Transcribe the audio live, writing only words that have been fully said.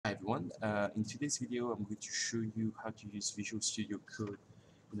everyone. In today's video, I'm going to show you how to use Visual Studio Code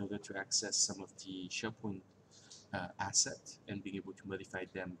in order to access some of the SharePoint assets and being able to modify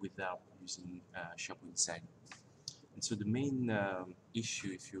them without using SharePoint Designer. And so the main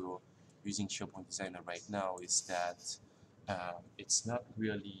issue if you're using SharePoint Designer right now is that it's not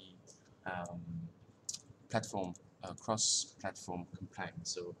really cross-platform compliant.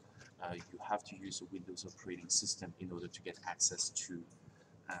 So you have to use a Windows operating system in order to get access to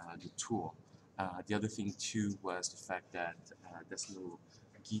the tool. The other thing too was the fact that there's no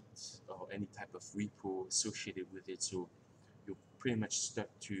Git or any type of repo associated with it, so you're pretty much stuck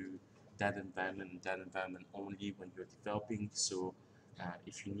to that environment only when you're developing. So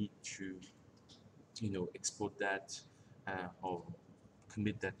if you need to, export that or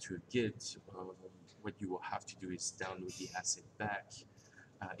commit that to a Git, what you will have to do is download the asset back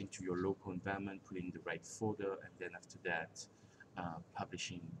into your local environment, put it in the right folder, and then after that,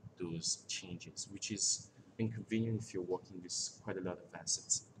 publishing those changes, which is inconvenient if you're working with quite a lot of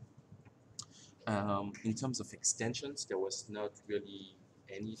assets. In terms of extensions, there was not really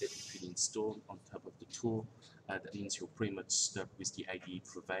any that you could install on top of the tool. That means you're pretty much stuck with the IDE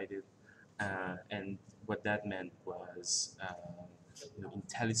provided. And what that meant was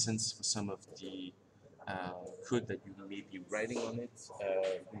IntelliSense for some of the code that you may be writing on it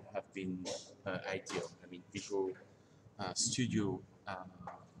would have been ideal. I mean, Visual Studio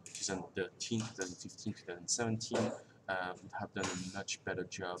 2013, 2015, 2017 would have done a much better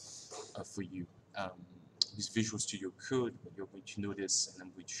job for you. With Visual Studio Code, what you're going to notice, and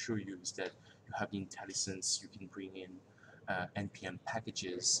I'm going to show you, is that you have the IntelliSense. You can bring in NPM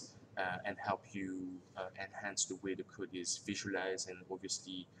packages and help you enhance the way the code is visualized and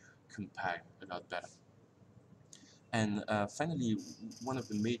obviously compile a lot better. And finally, one of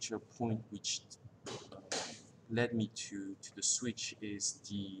the major points which led me to the switch is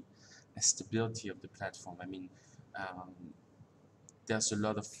the stability of the platform. I mean, there's a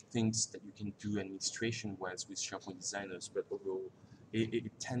lot of things that you can do administration-wise with SharePoint designers, but although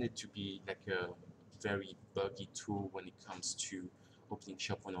it tended to be like a very buggy tool when it comes to opening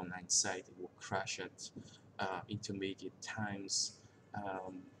SharePoint Online site. It will crash at intermediate times,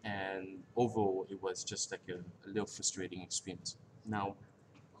 and overall it was just like a little frustrating experience. Now,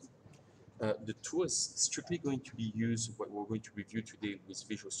 the tool is strictly going to be used. What we're going to review today with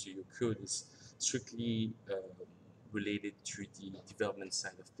Visual Studio Code is strictly related to the development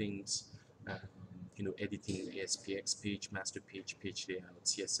side of things. Editing ASPX page, master page, page layout,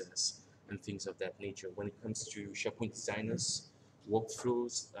 CSS, and things of that nature. When it comes to SharePoint designers,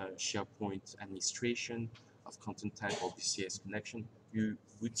 workflows, SharePoint administration of content type or BCS connection, you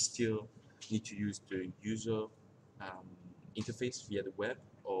would still need to use the user interface via the web,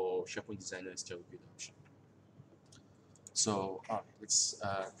 or SharePoint Designer is still a good option. So let's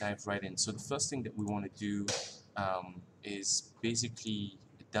dive right in. So the first thing that we want to do is basically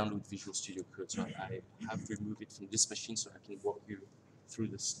download Visual Studio Code. So I have removed it from this machine so I can walk you through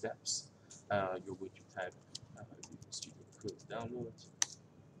the steps. You're going to type Visual Studio Code download.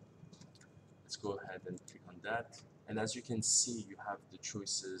 Let's go ahead and click on that. And as you can see, you have the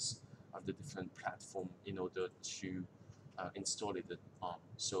choices of the different platform in order to install it on.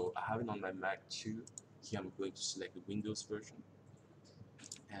 So I have it on my Mac too. Here I'm going to select the Windows version,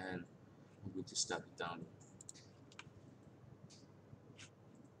 and I'm going to start the download.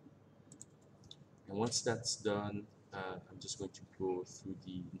 And once that's done, I'm just going to go through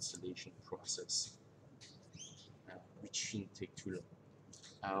the installation process, which shouldn't take too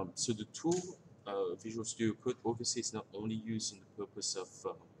long. So the tool, Visual Studio Code, obviously is not only used in the purpose of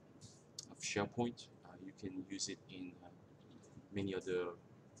SharePoint. You can use it in many other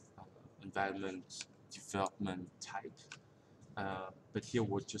environment development type. But here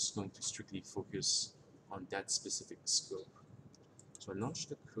we're just going to strictly focus on that specific scope. So I launch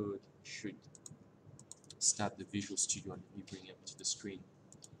the code, should start the Visual Studio, and let me bring it up to the screen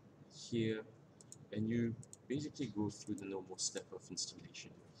here, and you basically go through the normal step of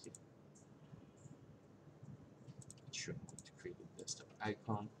installation here. Sure, I'm going to create a desktop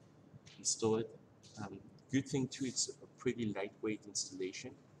icon, install it. Good thing too, it's a pretty lightweight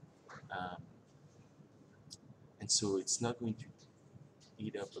installation, and so it's not going to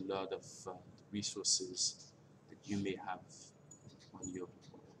eat up a lot of resources that you may have on your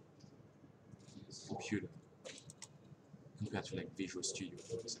computer compared to like Visual Studio,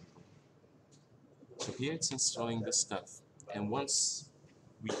 for example. So here it's installing the stuff, and once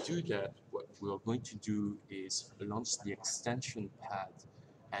we do that, what we're going to do is launch the extension pad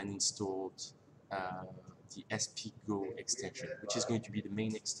and install the SPGo extension, which is going to be the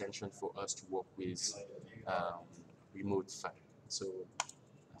main extension for us to work with remote file. So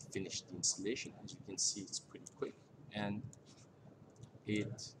I've finish the installation. As you can see, it's pretty quick, and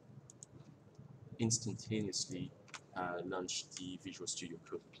it instantaneously launched the Visual Studio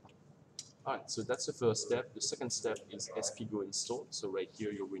Code. Alright, so that's the first step. The second step is SPGO install. So right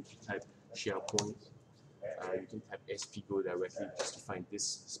here, you're going to type SharePoint. You can type SPGO directly just to find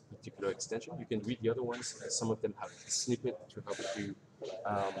this particular extension. You can read the other ones. Some of them have a snippet to help you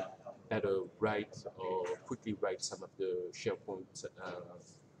better write or quickly write some of the SharePoint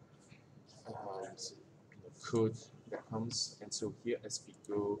code that comes. And so here,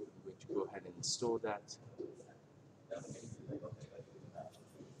 SPGO, I'm going to go ahead and install that.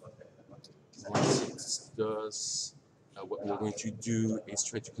 Once it does, what we're going to do is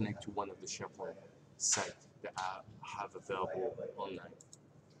try to connect to one of the SharePoint sites that I have available online.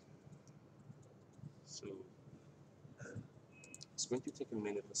 So it's going to take a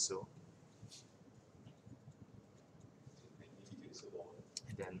minute or so.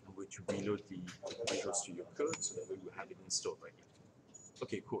 And then I'm going to reload the Visual Studio Code so that we will have it installed right here.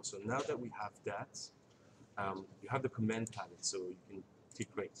 Okay, cool. So now that we have that, you have the command palette. So you can click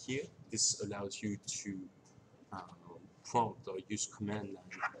right here. This allows you to prompt or use command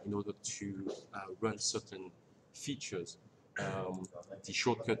line in order to run certain features. The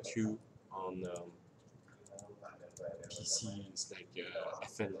shortcut too on PC is like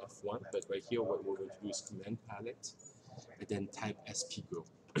FN F1, but right here what we're going to do is command palette and then type SPGO.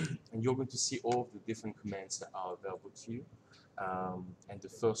 And you're going to see all of the different commands that are available to you. And the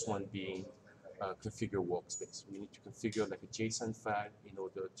first one being configure workspace. We need to configure like a JSON file in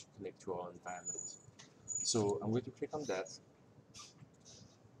order to connect to our environment. So I'm going to click on that,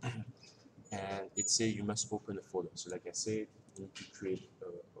 and it says you must open a folder. So like I said, you need to create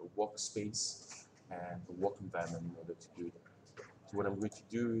a workspace and a work environment in order to do that. So what I'm going to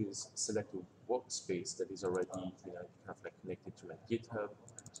do is select a workspace that is already kind of like connected to my GitHub.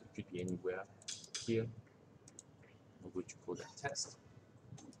 So it could be anywhere here. I'm going to call that test.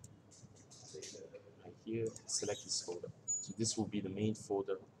 Right here, select this folder. So this will be the main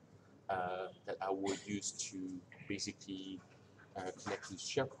folder that I will use to basically connect to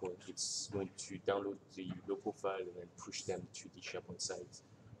SharePoint. It's going to download the local file and then push them to the SharePoint site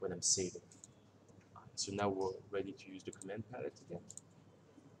when I'm saving. So now we're ready to use the command palette again.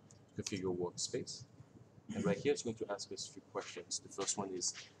 Configure workspace. And right here it's going to ask us a few questions. The first one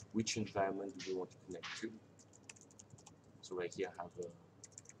is, which environment do we want to connect to? So right here I have a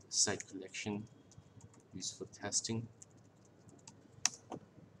site collection used for testing.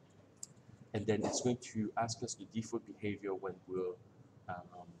 And then it's going to ask us the default behavior when we're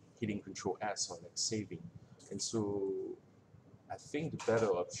hitting Control S or like saving. And so I think the better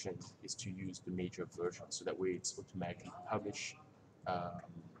option is to use the major version, so that way it's automatically published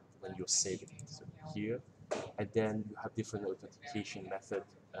when you're saving it. So here, and then you have different authentication method.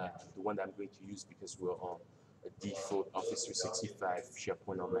 The one that I'm going to use because we're on a default Office 365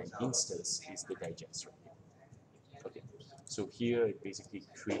 SharePoint Online instance is the digest right here. Okay. So here it basically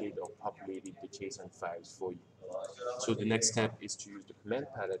created or populated the JSON files for you. So the next step is to use the command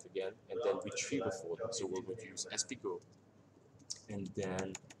palette again and then retrieve a folder. So we're going to use SPGO and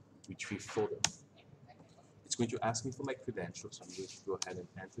then retrieve folder. It's going to ask me for my credentials, so I'm going to go ahead and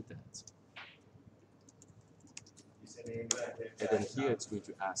enter that. And then here it's going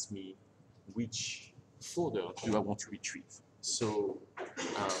to ask me which folder do I want to retrieve. So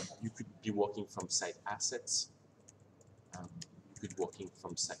you could be working from site assets. You could working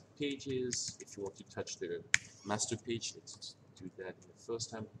from site pages. If you want to touch the master page, let's do that in the first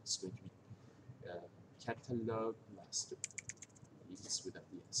time. It's going to be catalog master. It's without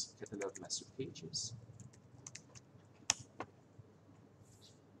the S. Catalog master pages.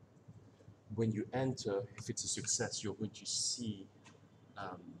 When you enter, if it's a success, you're going to see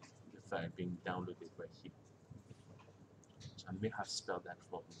the file being downloaded right here. So I may have spelled that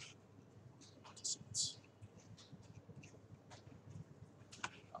wrong.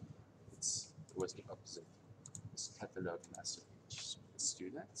 It was the opposite. It's catalog master page. So let's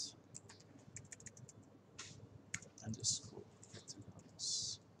do that. Underscore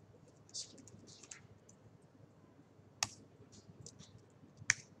catalogs.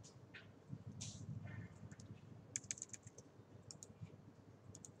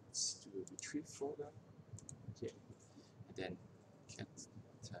 Let's do a retrieve folder. Okay. And then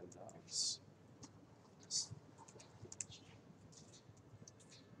catalogs.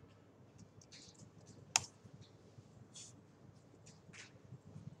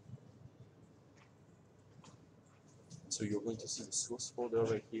 So you're going to see the source folder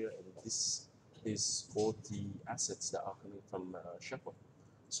right here, and this is all the assets that are coming from SharePoint.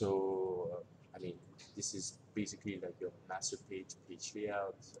 So I mean, this is basically like your master page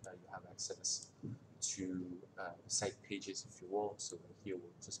layout. You have access to site pages if you want. So here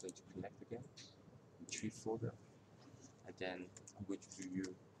we're just going to connect again, tree folder, and then I'm going to do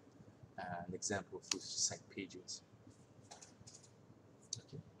you an example of those site pages.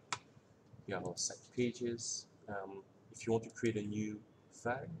 Okay. Here are our site pages. If you want to create a new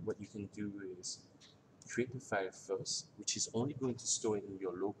file, what you can do is create a file first, which is only going to store it in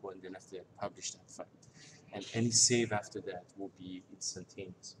your local, and then after that, publish that file. And any save after that will be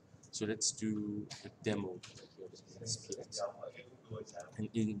instantaneous. So let's do a demo here with SPX. And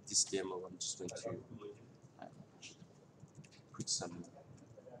in this demo, I'm just going to put some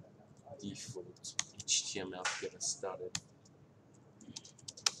default HTML to get us started.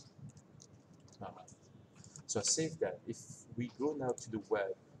 So I saved that. If we go now to the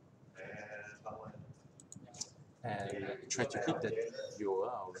web and try to hit that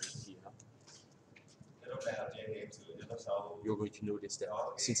URL right here, you're going to notice that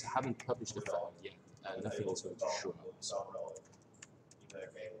since I haven't published the file yet, nothing is going to show up. So,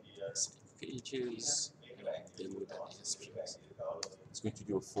 pages, demo.spx. It's going to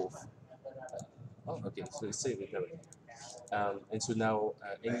do a fourth. Oh, okay, so it's saved it already. And so now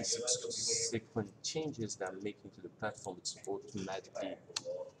any subsequent changes that I'm making to the platform, it's automatically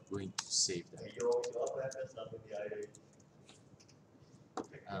going to save that.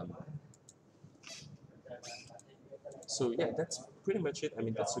 So yeah, that's pretty much it. I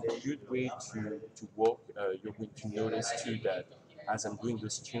mean, that's a good way to work. You're going to notice too that as I'm doing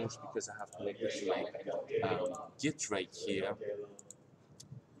this change, because I have connected to my Git right here,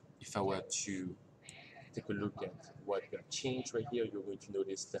 if I were to take a look at what got changed right here, you're going to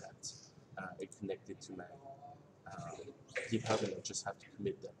notice that it connected to my GitHub, and I just have to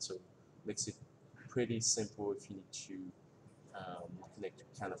commit that. So it makes it pretty simple if you need to connect to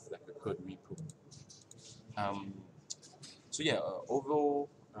kind of like a code repo. So yeah, overall,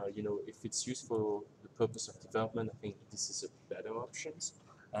 you know, if it's used for the purpose of development, I think this is a better option.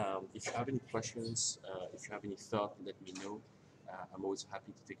 If you have any questions, if you have any thought, let me know. I'm always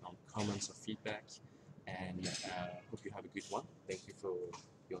happy to take on comments or feedback, and hope you have a good one. Thank you for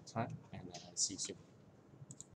your time, and see you soon.